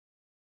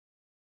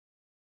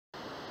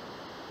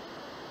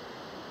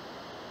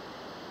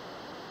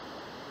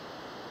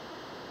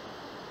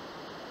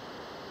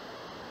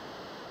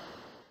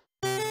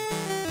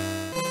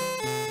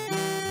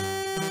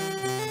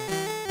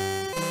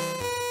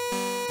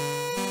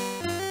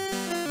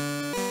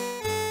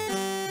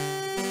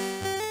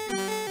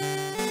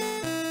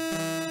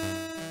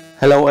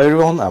Hello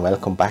everyone and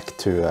welcome back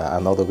to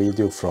another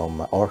video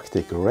from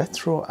Arctic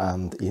Retro,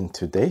 and in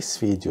today's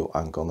video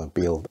I'm gonna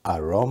build a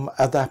ROM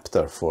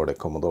adapter for the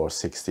Commodore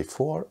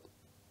 64.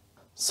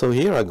 So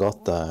here I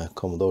got the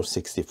Commodore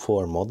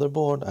 64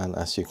 motherboard, and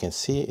as you can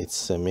see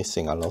it's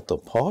missing a lot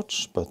of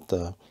parts, but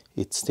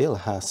it still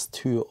has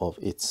two of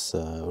its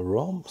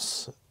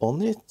ROMs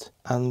on it.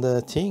 And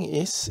the thing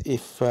is,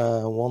 if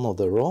one of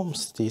the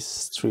ROMs,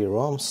 these three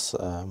ROMs,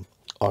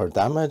 are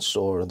damaged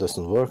or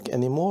doesn't work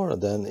anymore,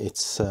 then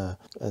it's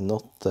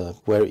not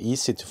very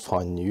easy to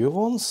find new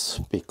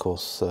ones,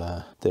 because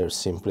they're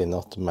simply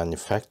not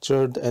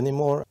manufactured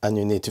anymore, and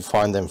you need to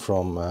find them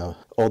from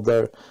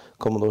other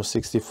Commodore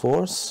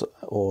 64s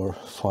or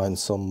find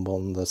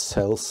someone that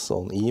sells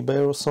on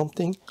eBay or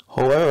something.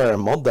 However,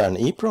 modern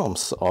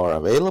EEPROMs are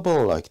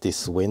available, like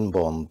this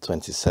Winbond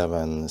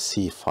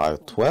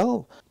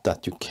 27C512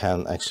 that you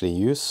can actually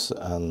use,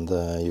 and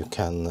you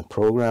can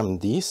program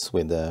these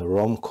with a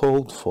ROM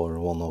code for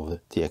one of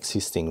the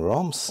existing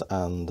ROMs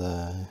and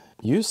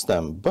use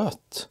them.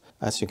 But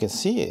as you can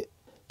see,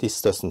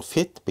 this doesn't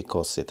fit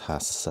because it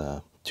has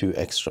two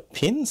extra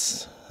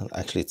pins.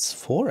 Actually, it's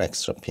 4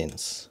 extra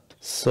pins.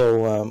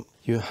 So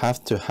you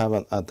have to have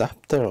an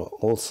adapter.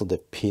 Also, the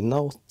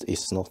pinout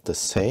is not the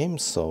same,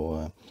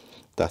 so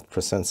that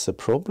presents a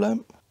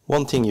problem.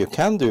 One thing you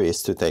can do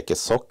is to take a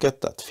socket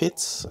that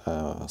fits,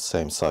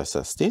 same size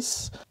as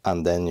this,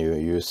 and then you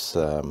use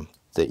the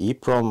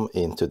EEPROM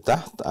into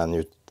that, and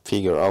you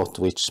figure out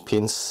which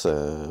pins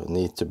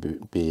need to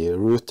be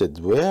routed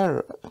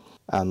where,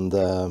 and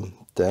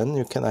then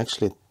you can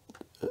actually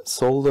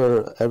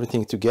solder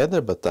everything together,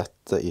 but that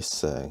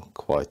is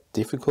quite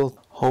difficult.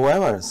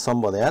 However,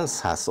 somebody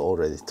else has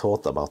already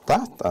thought about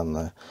that,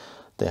 and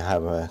they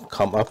have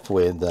come up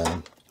with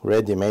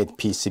ready-made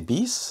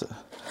PCBs.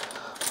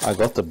 I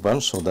got a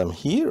bunch of them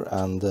here,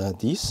 and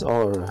these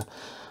are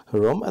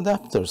ROM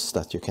adapters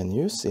that you can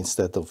use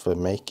instead of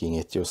making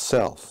it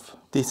yourself.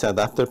 This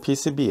adapter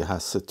PCB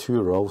has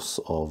 2 rows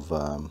of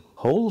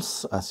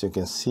holes, as you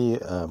can see.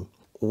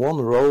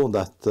 One row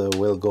that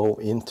will go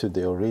into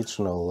the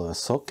original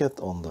socket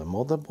on the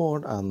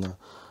motherboard, and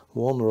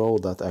one row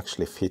that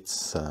actually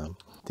fits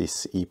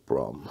this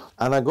EEPROM.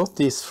 And I got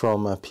these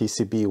from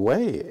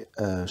PCBWay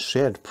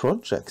shared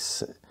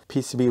projects.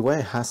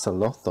 PCBWay has a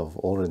lot of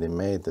already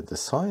made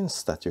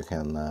designs that you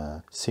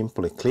can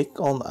simply click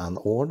on and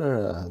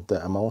order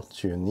the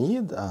amount you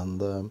need,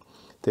 and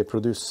they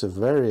produce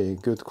very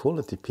good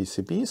quality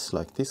PCBs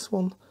like this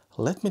one.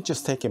 Let me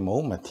just take a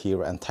moment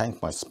here and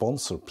thank my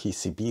sponsor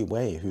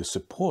PCBWay, who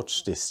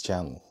supports this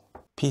channel.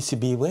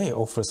 PCBWay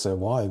offers a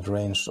wide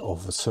range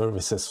of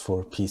services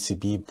for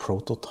PCB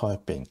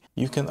prototyping.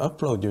 You can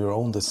upload your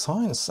own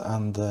designs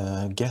and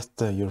get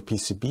your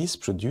PCBs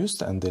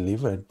produced and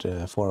delivered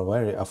for a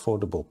very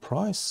affordable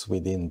price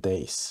within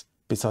days.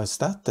 Besides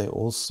that, they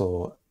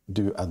also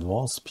do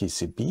advanced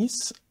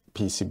PCBs,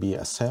 PCB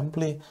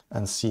assembly,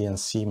 and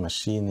CNC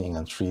machining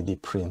and 3D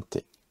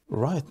printing.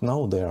 Right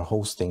now they are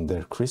hosting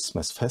their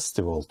Christmas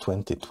Festival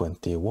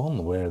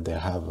 2021, where they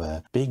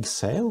have big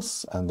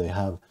sales, and they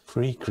have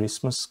free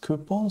Christmas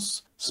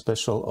coupons,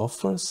 special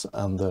offers,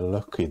 and a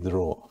lucky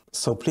draw.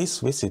 So please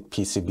visit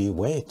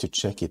PCBWay to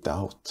check it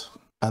out.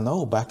 And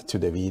now back to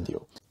the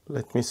video.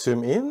 Let me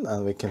zoom in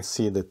and we can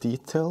see the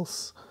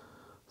details.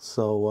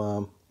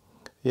 So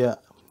yeah,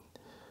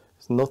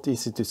 it's not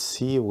easy to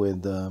see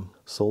with the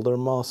solder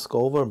mask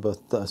over,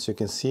 but as you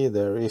can see,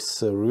 there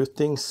is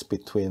routings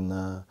between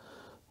the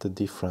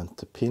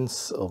different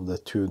pins of the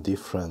 2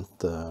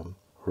 different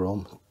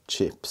ROM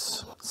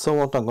chips. So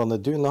what I'm gonna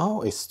do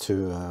now is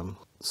to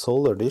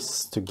solder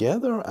this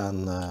together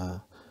and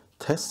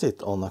test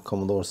it on a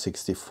Commodore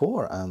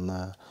 64,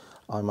 and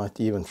I might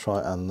even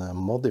try and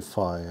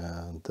modify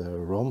the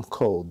ROM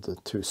code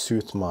to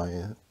suit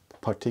my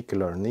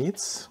particular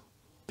needs.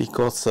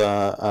 Because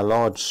a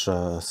large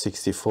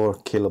 64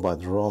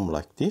 kilobyte ROM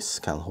like this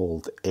can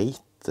hold 8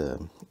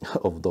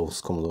 of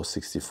those Commodore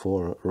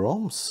 64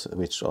 ROMs,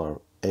 which are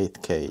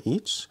 8K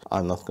each.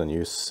 I'm not going to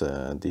use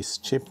this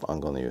chip, I'm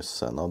going to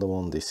use another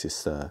one. This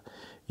is a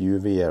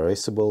UV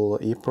erasable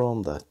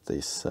EEPROM that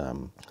is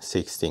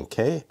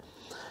 16K,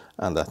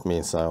 and that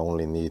means I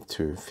only need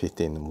to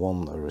fit in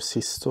 1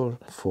 resistor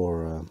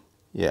for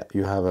yeah,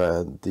 you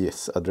have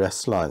these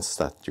address lines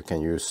that you can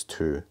use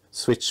to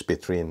switch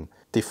between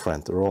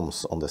different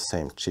ROMs on the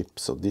same chip.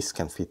 So this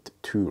can fit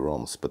 2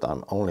 ROMs, but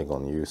I'm only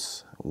going to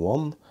use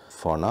 1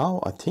 for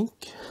now, I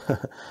think.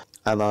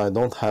 And I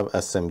don't have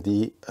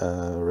SMD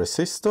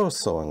resistors,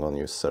 so I'm going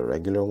to use a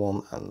regular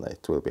one, and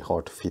it will be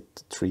hard to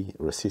fit 3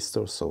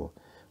 resistors. So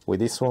with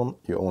this one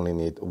you only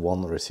need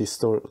 1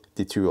 resistor.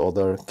 The 2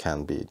 other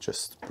can be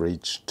just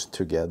bridged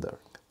together.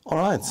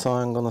 Alright, so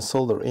I'm going to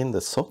solder in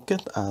the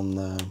socket,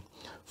 and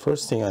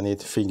first thing I need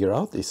to figure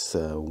out is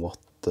what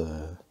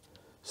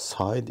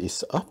side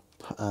is up,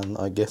 and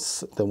I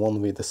guess the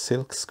one with the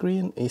silk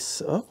screen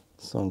is up.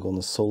 So I'm going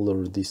to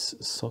solder this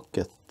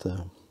socket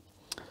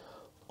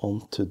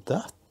onto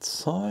that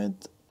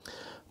side.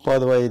 By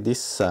the way,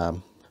 this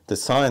the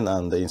design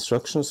and the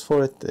instructions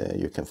for it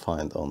you can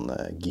find on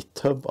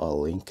GitHub.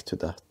 I'll link to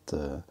that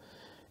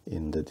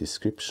in the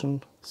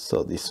description.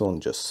 So this one,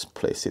 just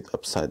place it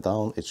upside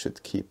down. It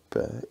should keep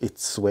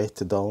its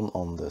weight down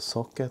on the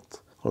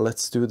socket.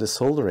 Let's do the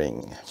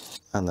soldering,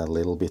 and a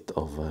little bit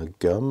of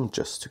gum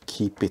just to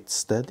keep it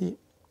steady.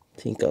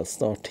 I think I'll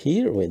start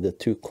here with the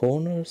two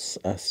corners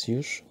as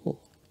usual.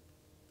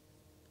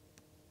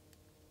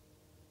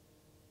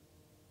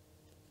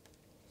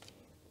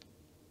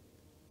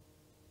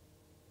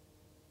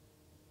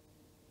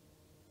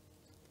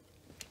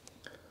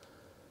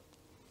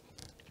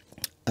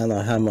 And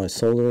I have my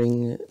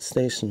soldering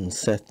station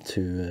set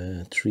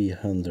to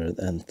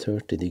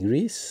 330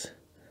 degrees.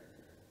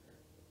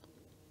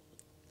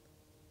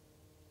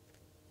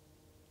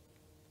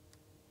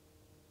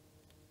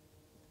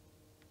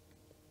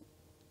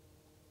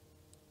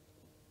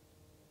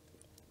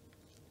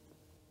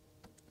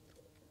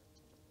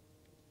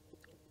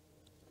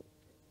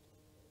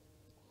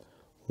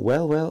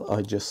 Well,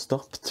 I just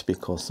stopped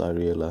because I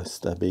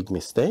realized a big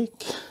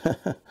mistake.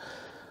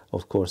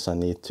 Of course, I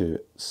need to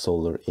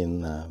solder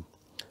in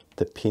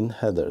the pin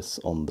headers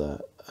on the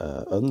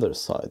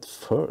underside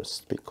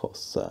first,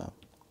 because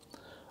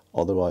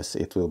otherwise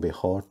it will be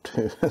hard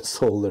to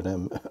solder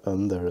them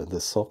under the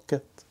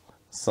socket.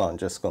 So I'm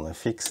just gonna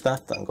fix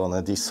that. I'm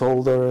gonna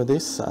desolder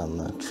this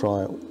and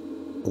try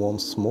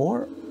once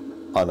more.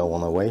 I don't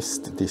want to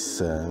waste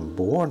this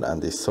board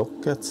and this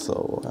socket,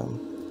 so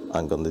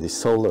I'm gonna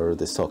desolder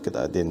the socket.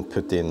 I didn't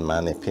put in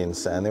many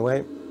pins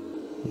anyway.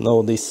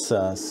 No, this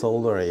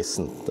solder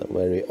isn't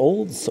very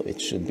old, so it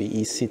should be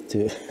easy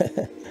to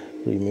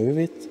remove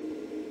it.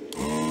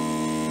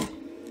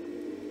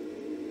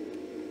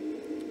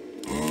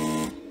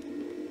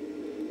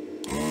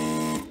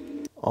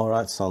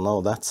 Alright, so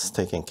now that's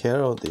taken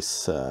care of.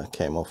 This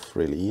came off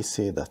really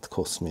easy. That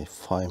cost me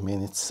 5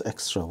 minutes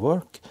extra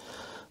work.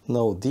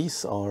 Now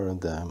these are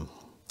the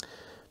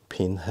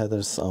pin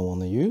headers I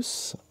want to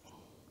use.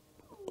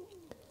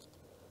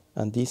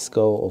 And these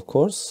go, of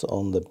course,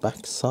 on the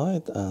back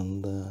side,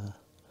 and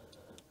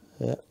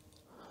yeah.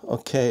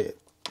 Okay,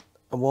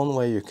 one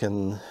way you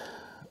can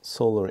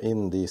solder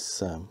in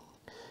these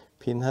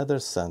pin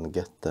headers and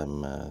get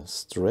them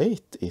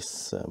straight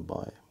is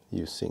by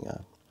using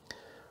a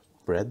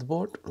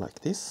breadboard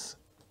like this.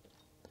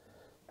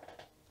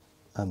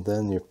 And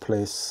then you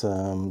place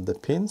the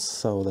pins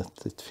so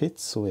that it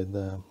fits with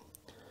the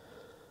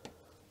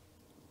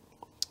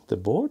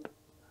board,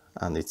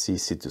 and it's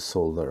easy to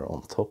solder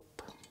on top.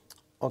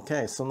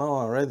 Okay, so now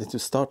I'm ready to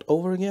start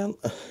over again.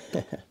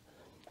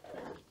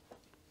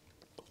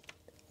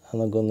 And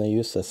I'm gonna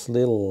use as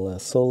little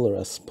solder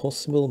as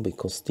possible,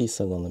 because these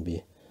are gonna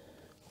be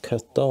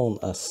cut down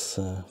as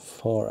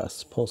far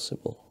as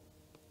possible.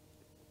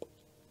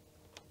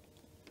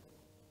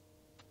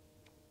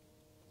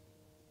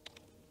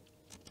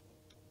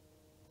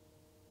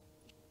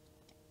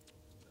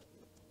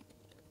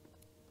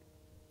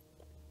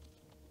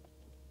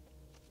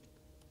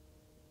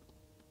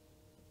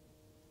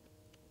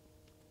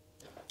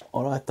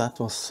 Alright, that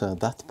was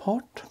that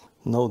part.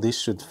 Now this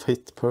should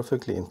fit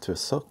perfectly into a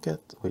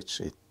socket,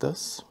 which it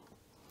does.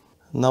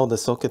 Now the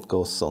socket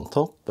goes on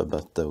top,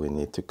 but we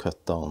need to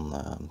cut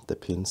down the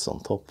pins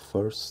on top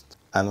first.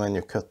 And when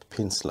you cut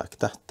pins like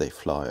that, they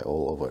fly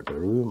all over the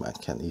room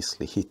and can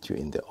easily hit you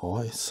in the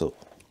eye. So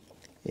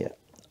yeah,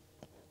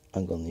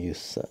 I'm gonna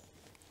use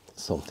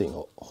something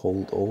to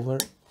hold over.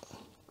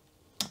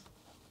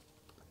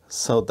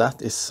 So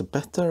that is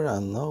better,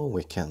 and now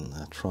we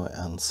can try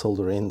and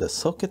solder in the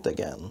socket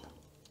again.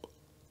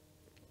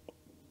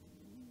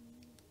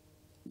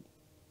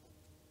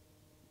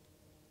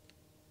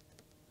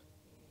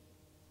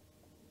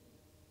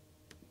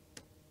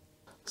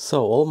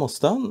 So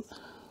almost done,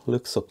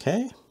 looks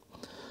okay.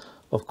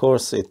 Of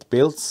course it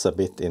builds a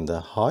bit in the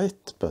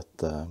height, but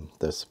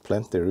there's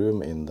plenty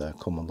room in the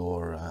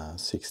Commodore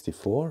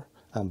 64.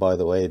 And by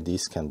the way,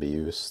 these can be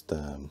used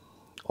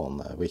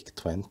on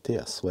VIC-20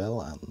 as well,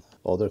 and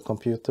other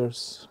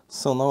computers.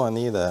 So now I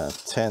need a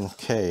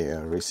 10K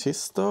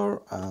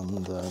resistor,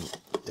 and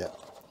yeah,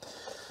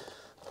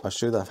 I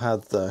should have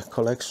had a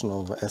collection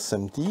of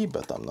SMD,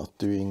 but I'm not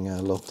doing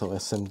a lot of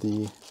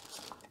SMD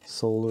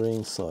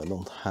soldering, so I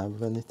don't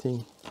have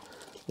anything.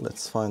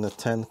 Let's find a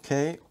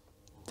 10K.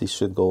 This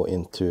should go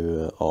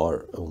into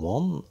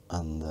R1,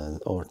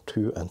 and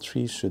R2 and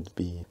 3 should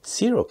be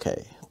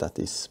 0K, that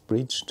is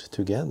bridged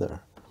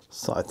together.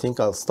 So I think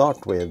I'll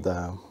start with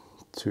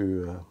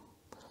two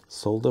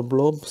solder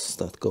blobs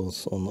that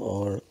goes on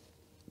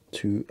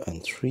R2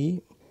 and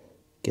 3.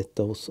 Get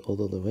those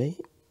out of the way.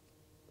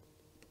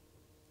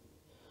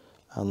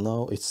 And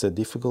now it's the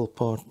difficult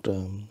part,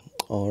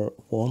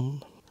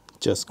 R1.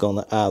 Just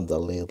gonna add a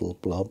little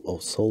blob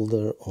of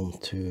solder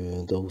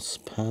onto those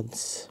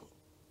pads.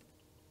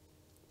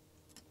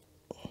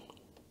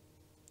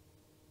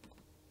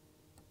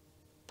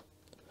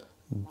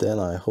 Then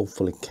I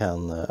hopefully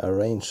can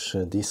arrange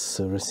this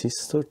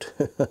resistor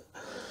to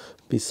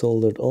be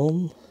soldered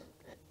on.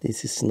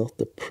 This is not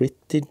a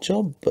pretty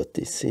job, but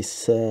this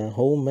is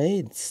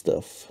homemade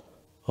stuff.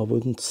 I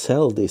wouldn't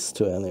sell this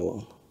to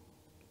anyone.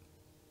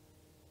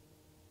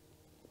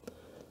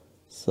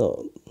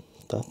 So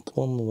that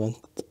one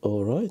went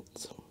all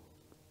right.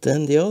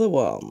 Then the other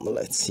one,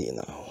 let's see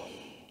now.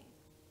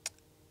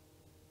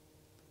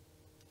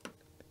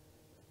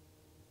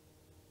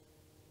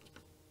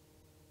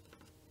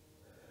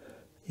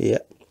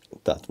 Yeah,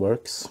 that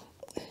works.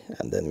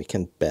 And then we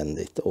can bend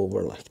it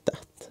over like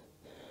that.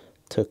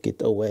 Tuck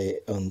it away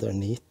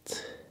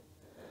underneath.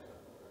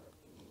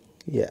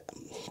 Yeah,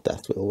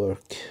 that will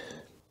work.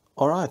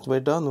 Alright, we're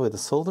done with the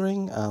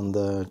soldering and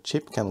the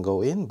chip can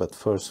go in, but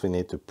first we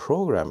need to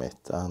program it.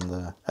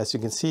 And as you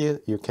can see,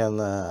 you can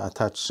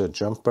attach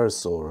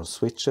jumpers or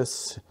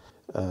switches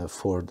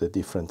for the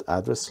different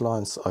address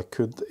lines. I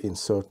could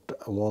insert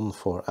one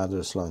for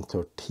address line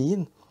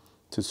 13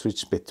 to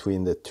switch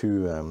between the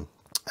two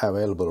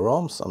available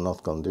ROMs. I'm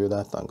not going to do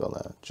that. I'm going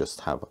to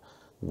just have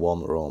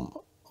one ROM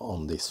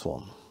on this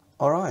one.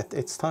 Alright,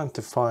 it's time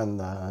to find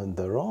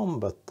the ROM,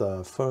 but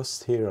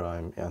first here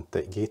I'm at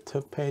the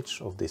GitHub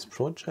page of this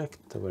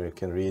project where you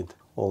can read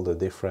all the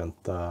different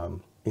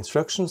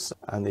instructions,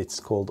 and it's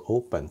called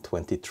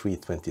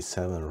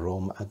Open2327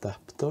 ROM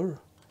adapter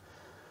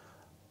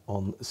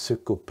on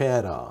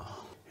Sucopera.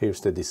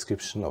 Here's the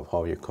description of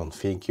how you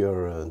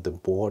configure the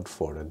board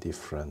for the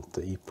different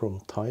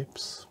EEPROM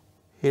types.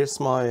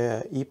 Here's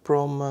my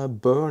EEPROM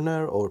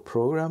burner or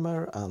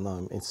programmer, and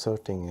I'm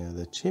inserting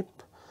the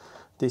chip.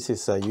 This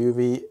is a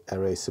UV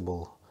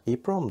erasable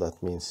EEPROM.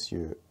 That means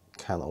you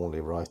can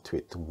only write to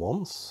it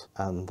once.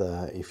 And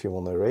if you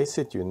want to erase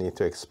it, you need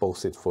to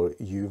expose it for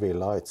UV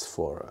lights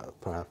for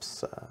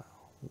perhaps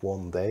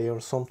 1 day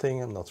or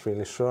something. I'm not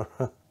really sure.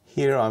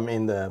 Here I'm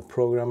in the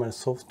programmer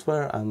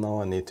software, and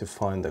now I need to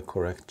find the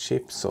correct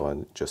chip. So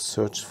I just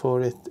search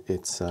for it.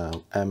 It's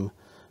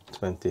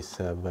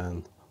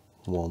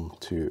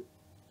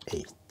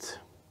M27128.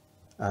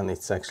 And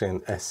it's actually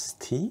an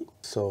ST.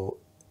 So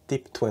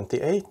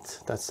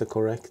DIP28, that's the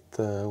correct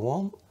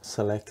one.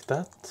 Select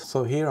that.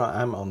 So here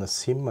I am on the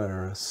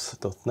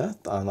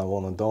simmers.net, and I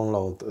want to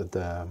download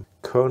the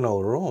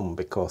kernel ROM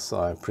because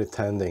I'm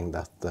pretending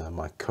that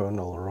my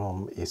kernel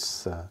ROM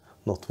is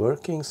not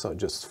working. So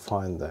just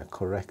find the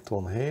correct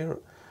one here.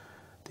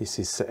 This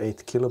is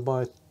 8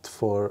 kilobyte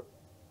for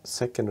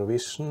second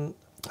revision,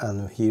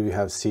 and here we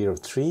have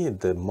 03,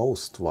 the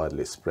most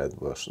widely spread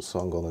version. So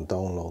I'm going to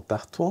download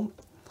that one.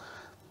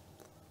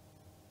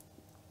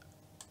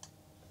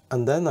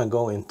 And then I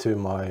go into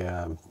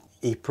my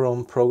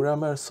EEPROM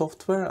programmer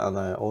software, and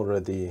I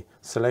already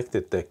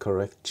selected the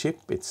correct chip.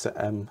 It's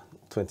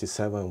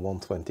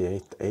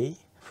M27128A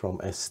from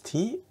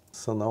ST.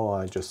 So now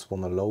I just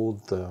want to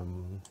load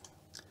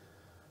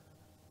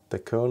the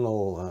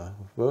kernel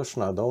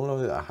version I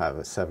downloaded. I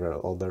have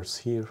several others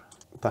here.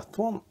 That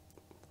one.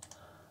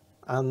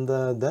 And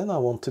then I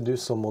want to do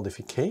some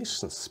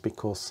modifications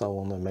because I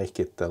want to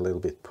make it a little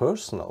bit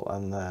personal.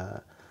 And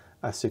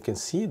as you can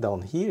see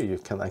down here, you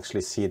can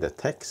actually see the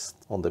text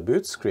on the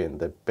boot screen,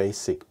 the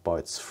basic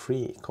bytes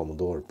free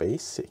Commodore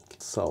Basic.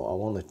 So I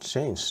want to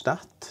change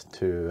that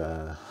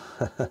to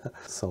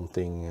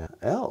something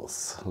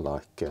else,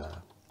 like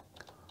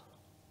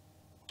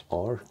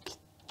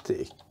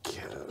Arctic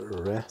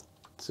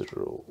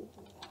Retro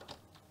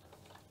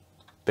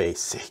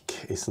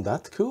Basic. Isn't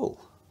that cool?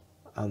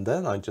 And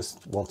then I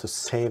just want to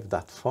save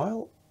that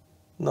file.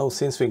 Now,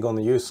 since we're going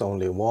to use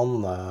only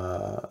one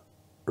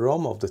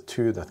ROM of the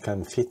two that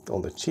can fit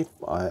on the chip,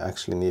 I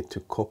actually need to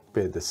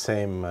copy the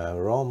same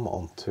ROM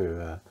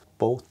onto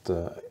both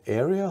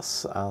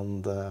areas.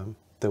 And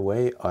the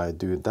way I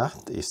do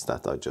that is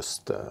that I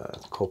just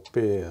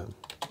copy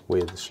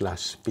with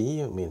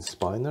 /b, means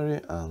binary,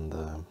 and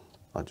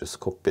I just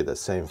copy the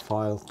same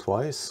file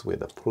twice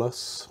with a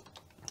plus.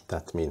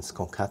 That means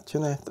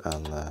concatenate,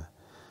 and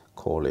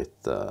call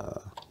it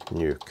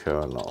new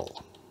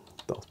kernel.bin.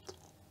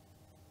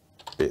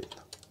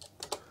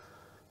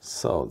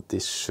 So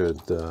this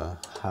should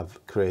have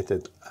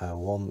created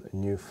one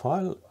new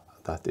file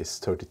that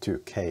is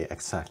 32K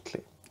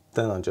exactly.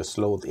 Then I just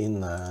load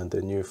in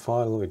the new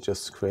file we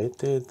just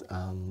created,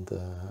 and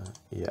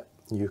yeah,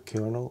 new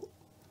kernel.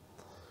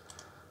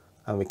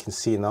 And we can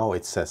see now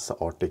it says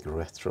Arctic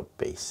Retro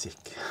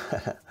Basic.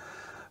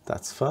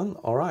 That's fun.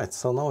 Alright,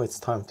 so now it's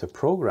time to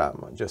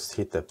program. Just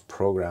hit the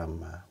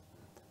program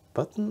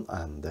button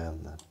and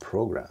then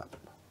program.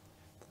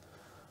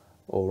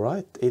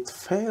 Alright, it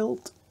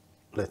failed.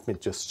 Let me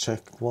just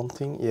check one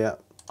thing. Yeah,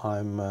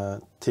 I'm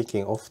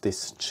ticking off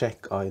this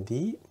check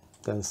ID.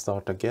 Then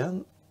start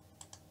again.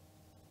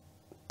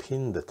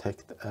 Pin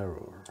detect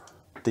error.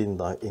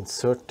 Didn't I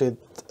insert it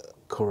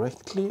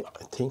correctly?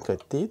 I think I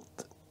did.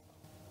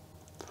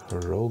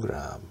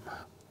 Program.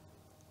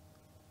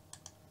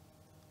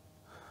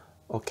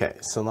 Okay,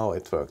 so now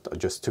it worked. I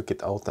just took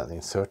it out and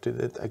inserted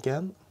it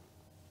again.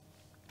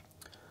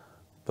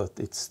 But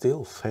it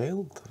still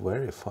failed.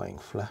 Verifying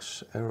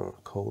flash error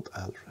code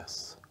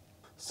address.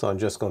 So I'm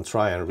just going to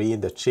try and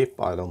read the chip.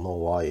 I don't know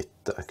why it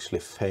actually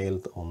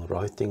failed on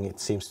writing. It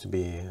seems to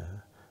be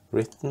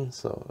written,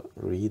 so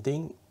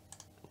reading.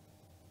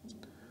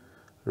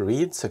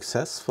 Read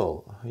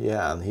successful.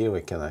 Yeah, and here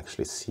we can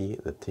actually see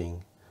the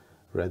thing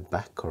read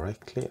back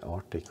correctly.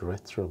 Arctic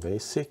Retro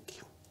Basic.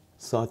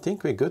 So I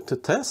think we're good to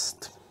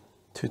test.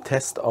 To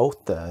test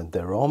out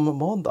the ROM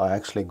mod, I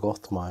actually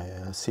got my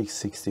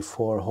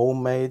C64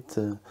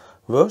 homemade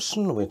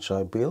version, which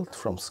I built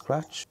from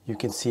scratch. You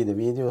can see the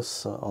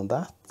videos on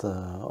that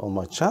on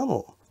my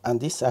channel. And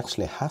this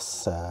actually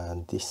has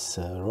this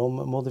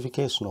ROM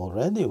modification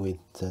already with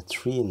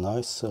 3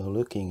 nice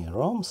looking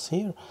ROMs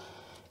here.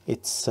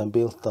 It's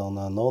built on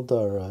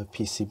another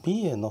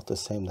PCB, not the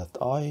same that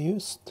I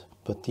used,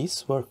 but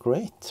these work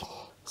great.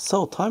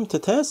 So time to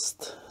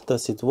test.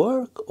 Does it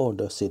work or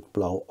does it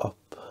blow up?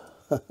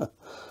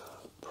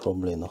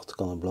 Probably not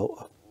gonna blow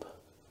up.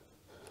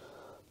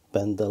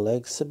 Bend the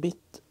legs a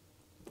bit.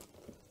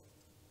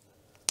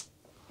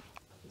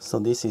 So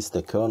this is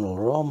the kernel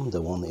ROM,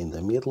 the one in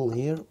the middle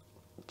here.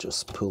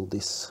 Just pull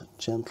this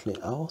gently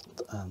out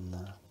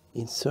and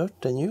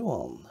insert the new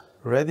one.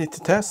 Ready to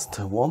test.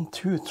 1,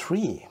 2,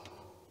 3.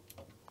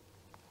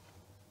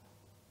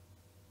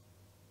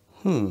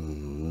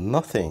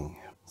 Nothing.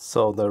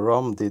 So the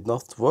ROM did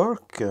not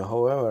work.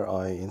 However,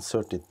 I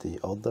inserted the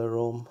other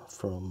ROM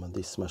from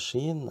this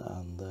machine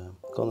and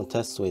gonna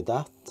test with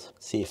that.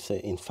 See if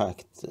in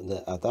fact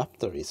the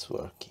adapter is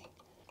working.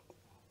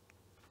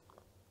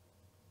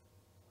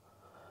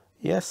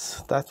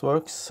 Yes, that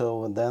works.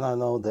 So then I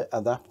know the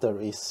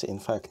adapter is in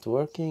fact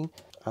working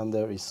and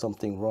there is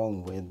something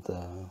wrong with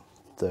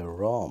the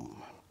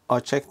ROM. I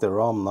checked the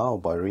ROM now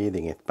by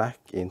reading it back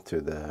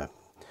into the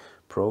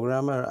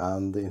programmer,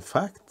 and in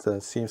fact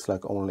seems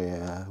like only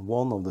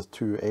one of the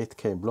 2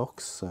 8K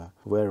blocks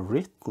were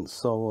written,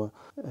 so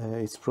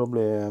it's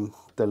probably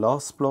the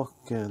last block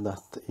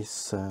that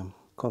is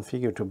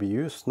configured to be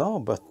used now,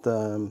 but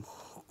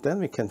then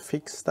we can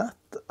fix that,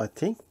 I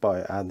think,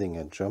 by adding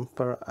a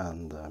jumper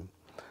and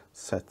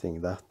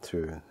setting that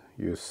to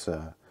use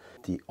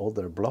the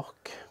other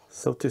block.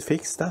 So to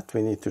fix that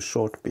we need to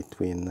short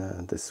between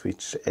the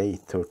switch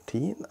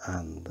A13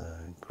 and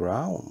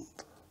ground.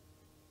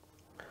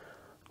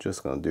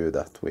 Just gonna do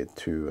that with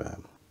 2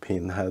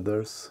 pin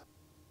headers.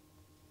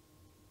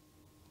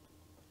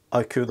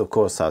 I could of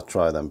course have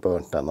tried and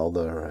burnt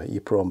another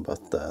EEPROM,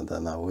 but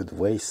then I would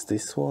waste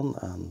this one,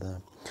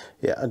 and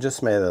yeah, I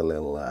just made a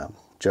little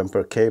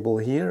jumper cable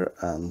here,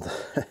 and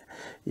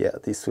yeah,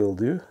 this will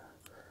do.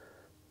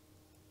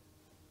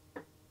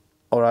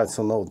 Alright,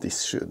 so now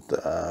this should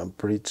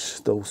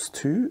bridge those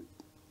 2.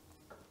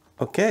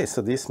 Okay,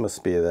 so this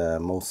must be the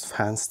most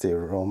fancy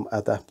ROM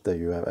adapter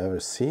you have ever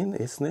seen,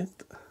 isn't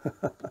it?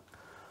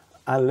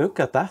 And look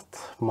at that,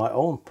 my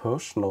own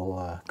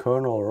personal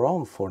kernel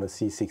ROM for the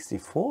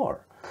C64.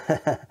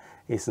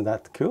 Isn't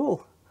that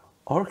cool?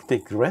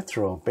 Arctic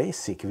Retro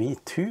Basic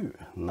V2,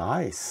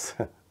 nice.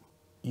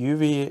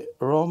 UV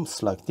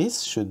ROMs like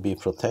this should be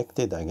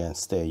protected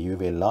against the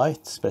UV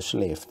light,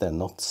 especially if they're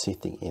not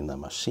sitting in a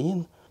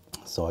machine.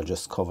 So I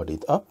just covered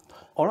it up.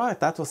 Alright,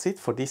 that was it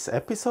for this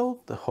episode.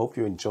 I hope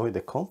you enjoyed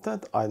the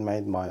content. I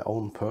made my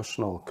own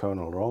personal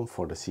kernel ROM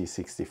for the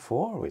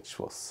C64, which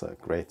was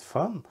great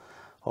fun.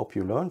 Hope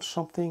you learned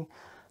something.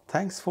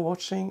 Thanks for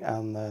watching,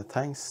 and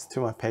thanks to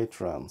my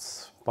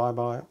patrons. Bye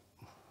bye.